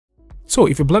So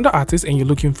if you're a Blender artist and you're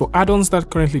looking for add-ons that are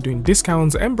currently doing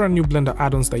discounts and brand new Blender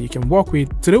add-ons that you can work with,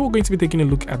 today we're going to be taking a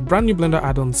look at brand new Blender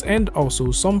add-ons and also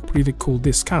some pretty cool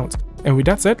discounts. And with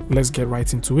that said, let's get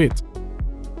right into it.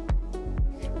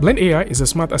 Blend AI is a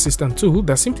smart assistant tool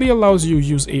that simply allows you to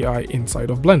use AI inside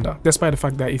of Blender. Despite the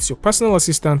fact that it's your personal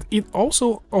assistant, it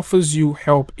also offers you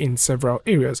help in several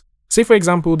areas. Say for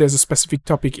example, there's a specific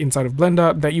topic inside of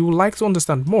Blender that you would like to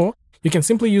understand more. You can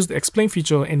simply use the explain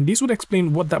feature, and this would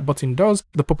explain what that button does,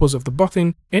 the purpose of the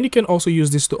button, and you can also use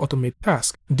this to automate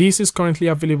tasks. This is currently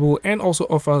available and also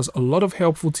offers a lot of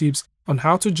helpful tips on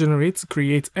how to generate,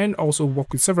 create, and also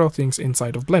work with several things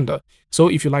inside of Blender. So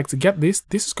if you like to get this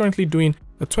is currently doing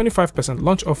a 25%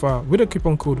 launch offer with a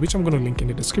coupon code, which I'm going to link in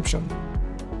the description.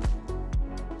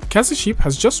 Ship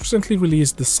has just recently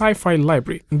released the Sci-Fi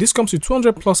Library, and this comes with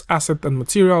 200 plus assets and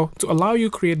material to allow you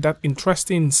to create that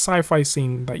interesting sci-fi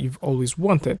scene that you've always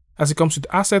wanted, as it comes with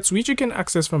assets which you can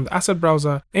access from the asset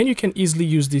browser, and you can easily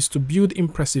use this to build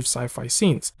impressive sci-fi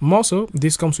scenes. More so,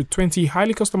 this comes with 20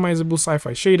 highly customizable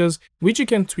sci-fi shaders which you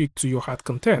can tweak to your heart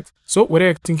content. So whether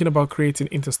you're thinking about creating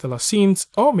interstellar scenes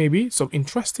or maybe some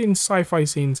interesting sci-fi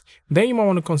scenes, then you might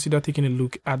want to consider taking a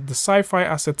look at the sci-fi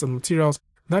assets and materials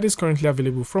that is currently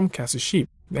available from Ship,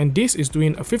 and this is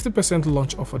doing a 50%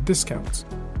 launch offer discount.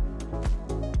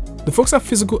 The folks at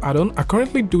Physical Addon are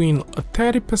currently doing a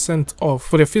 30% off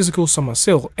for their physical summer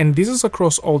sale, and this is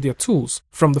across all their tools,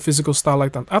 from the physical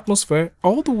starlight and atmosphere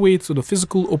all the way to the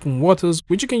physical open waters,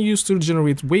 which you can use to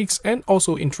generate wakes and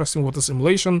also interesting water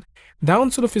simulation, down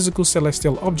to the physical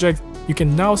celestial object. You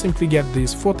can now simply get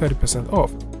this for 30%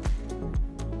 off.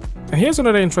 And here's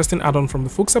another interesting add-on from the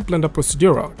folks at Blender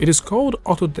Procedural. It is called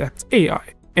Autodepth AI,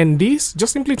 and this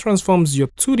just simply transforms your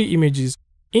 2D images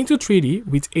into 3D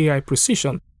with AI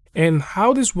precision. And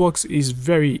how this works is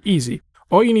very easy.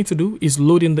 All you need to do is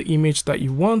load in the image that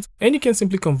you want, and you can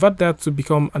simply convert that to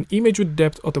become an image with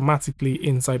depth automatically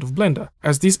inside of Blender,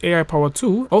 as this AI powered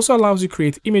tool also allows you to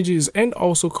create images and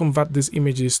also convert these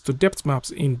images to depth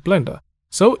maps in Blender.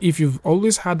 So if you've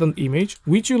always had an image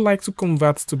which you like to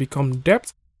convert to become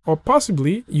depth, or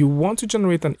possibly you want to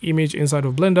generate an image inside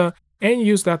of Blender and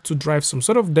use that to drive some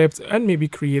sort of depth and maybe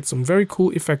create some very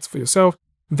cool effects for yourself,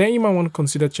 then you might want to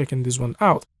consider checking this one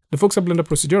out. The folks at Blender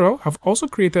Procedural have also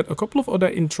created a couple of other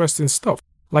interesting stuff,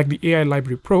 like the AI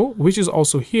Library Pro, which is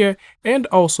also here, and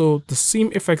also the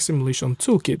Sim Effect Simulation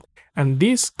Toolkit, and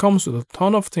this comes with a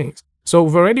ton of things. So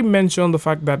we've already mentioned the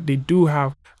fact that they do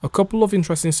have a couple of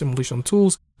interesting simulation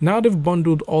tools. Now they've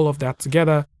bundled all of that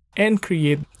together and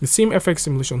create the Sim Effect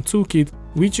Simulation Toolkit,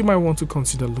 which you might want to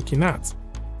consider looking at.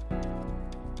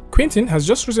 Quentin has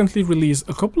just recently released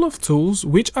a couple of tools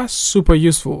which are super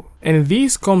useful, and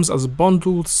these comes as a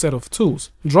bundled set of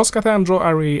tools. Draw Scatter and Draw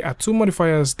Array are two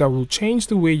modifiers that will change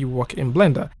the way you work in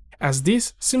Blender, as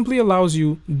this simply allows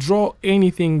you to draw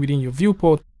anything within your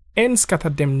viewport and scatter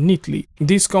them neatly.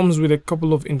 This comes with a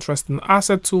couple of interesting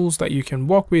asset tools that you can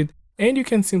work with, and you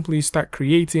can simply start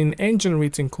creating and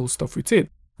generating cool stuff with it,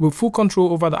 with full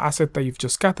control over the asset that you've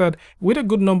just scattered, with a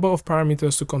good number of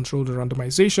parameters to control the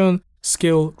randomization,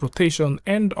 scale, rotation,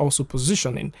 and also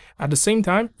positioning. At the same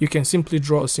time, you can simply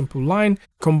draw a simple line,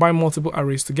 combine multiple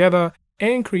arrays together,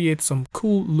 and create some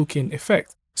cool looking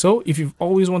effect. So if you've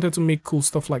always wanted to make cool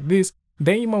stuff like this,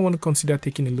 then you might want to consider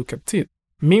taking a look at it.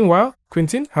 Meanwhile,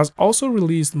 Quentin has also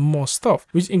released more stuff,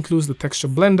 which includes the texture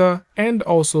blender and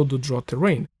also the draw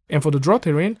terrain. And for the draw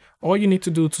terrain, all you need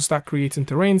to do to start creating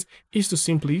terrains is to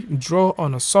simply draw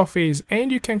on a surface,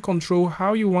 and you can control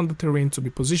how you want the terrain to be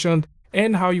positioned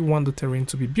and how you want the terrain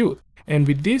to be built. And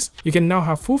with this, you can now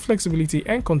have full flexibility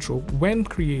and control when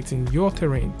creating your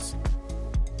terrains.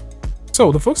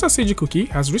 So the folks at CG Cookie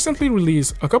has recently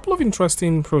released a couple of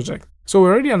interesting projects. So we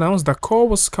already announced that Core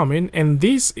was coming, and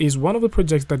this is one of the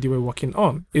projects that they were working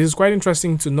on. It is quite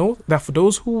interesting to note that for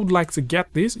those who would like to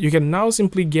get this, you can now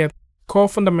simply get Core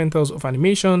Fundamentals of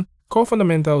Animation, Core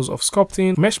Fundamentals of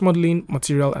Sculpting, Mesh Modeling,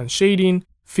 Material and Shading,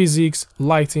 Physics,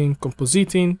 Lighting,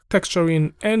 Compositing,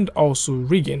 Texturing, and also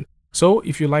Rigging. So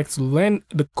if you like to learn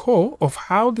the core of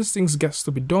how these things gets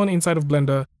to be done inside of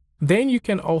Blender, then you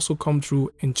can also come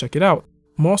through and check it out.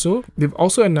 More so, they've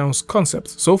also announced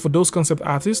concepts. So for those concept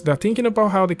artists that are thinking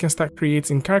about how they can start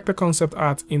creating character concept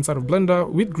art inside of Blender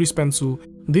with Grease Pencil,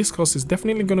 this course is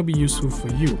definitely going to be useful for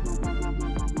you.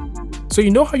 So you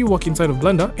know how you work inside of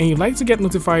Blender and you like to get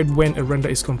notified when a render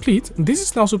is complete. This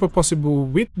is now super possible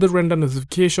with the render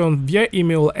notification via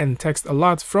email and text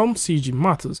alert from CG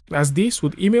Matters, as this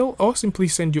would email or simply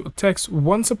send you a text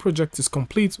once a project is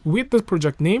complete with the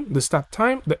project name, the start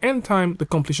time, the end time, the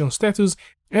completion status,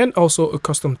 and also a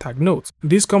custom tag note.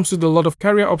 This comes with a lot of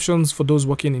carrier options for those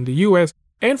working in the US,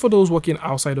 And for those working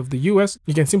outside of the US,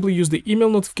 you can simply use the email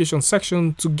notification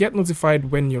section to get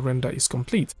notified when your render is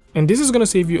complete. And this is going to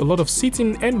save you a lot of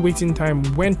sitting and waiting time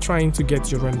when trying to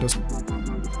get your renders.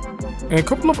 And a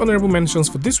couple of honorable mentions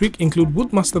for this week include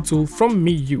Woodmaster tool from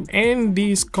MeU, and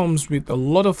this comes with a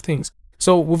lot of things.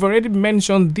 So we've already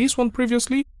mentioned this one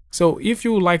previously. So if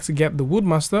you would like to get the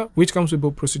Woodmaster, which comes with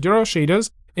both procedural shaders,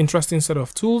 interesting set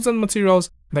of tools and materials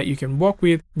that you can work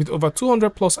with over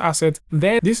 200 plus assets,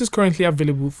 then this is currently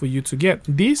available for you to get.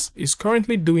 This is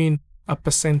currently doing a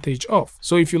percentage off.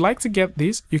 So if you like to get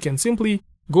this, you can simply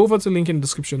go over to the link in the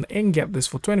description and get this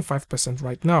for 25%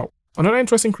 right now. Another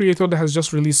interesting creator that has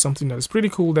just released something that is pretty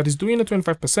cool that is doing a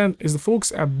 25% is the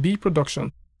folks at B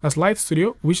Production. As Light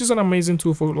Studio, which is an amazing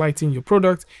tool for lighting your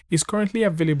product, is currently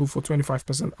available for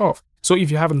 25% off. So if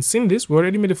you haven't seen this, we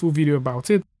already made a full video about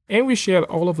it and we shared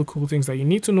all of the cool things that you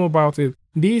need to know about it.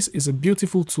 This is a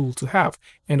beautiful tool to have.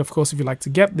 And of course, if you like to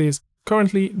get this,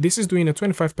 currently this is doing a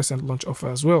 25% launch offer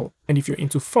as well. And if you're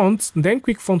into fonts, then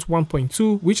QuickFont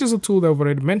 1.2, which is a tool that I've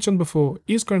already mentioned before,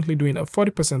 is currently doing a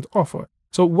 40% offer.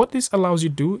 So what this allows you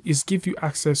to do is give you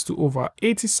access to over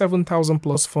 87,000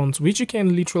 plus fonts, which you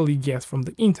can literally get from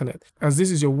the internet, as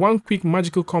this is your one quick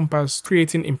magical compass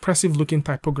creating impressive looking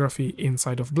typography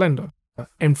inside of Blender.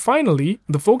 And finally,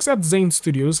 the folks at Zane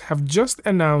Studios have just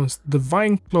announced the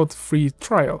Vine Cloth free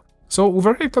trial. So we've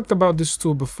already talked about this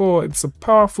tool before. It's a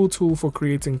powerful tool for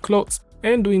creating clothes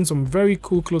and doing some very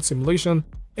cool cloth simulation.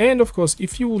 And of course,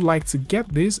 if you would like to get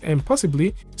this and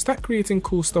possibly start creating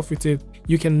cool stuff with it,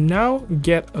 you can now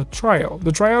get a trial.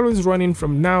 The trial is running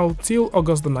from now till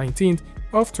August the 19th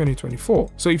of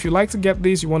 2024. So if you like to get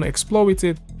this, you want to explore with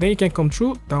it, then you can come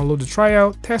through, download the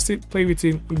trial, test it, play with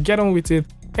it, get on with it.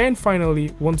 And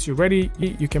finally, once you're ready,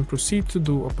 you can proceed to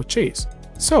do a purchase.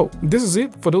 So this is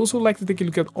it. For those who like to take a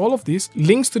look at all of this,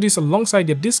 links to this alongside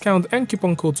your discount and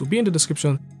coupon codes will be in the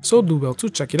description, so do well to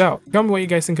check it out. Tell me what you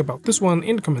guys think about this one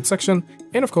in the comment section,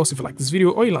 and of course if you like this video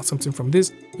or you learned something from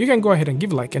this, you can go ahead and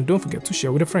give a like and don't forget to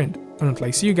share with a friend. And until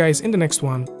I see you guys in the next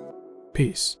one,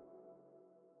 peace.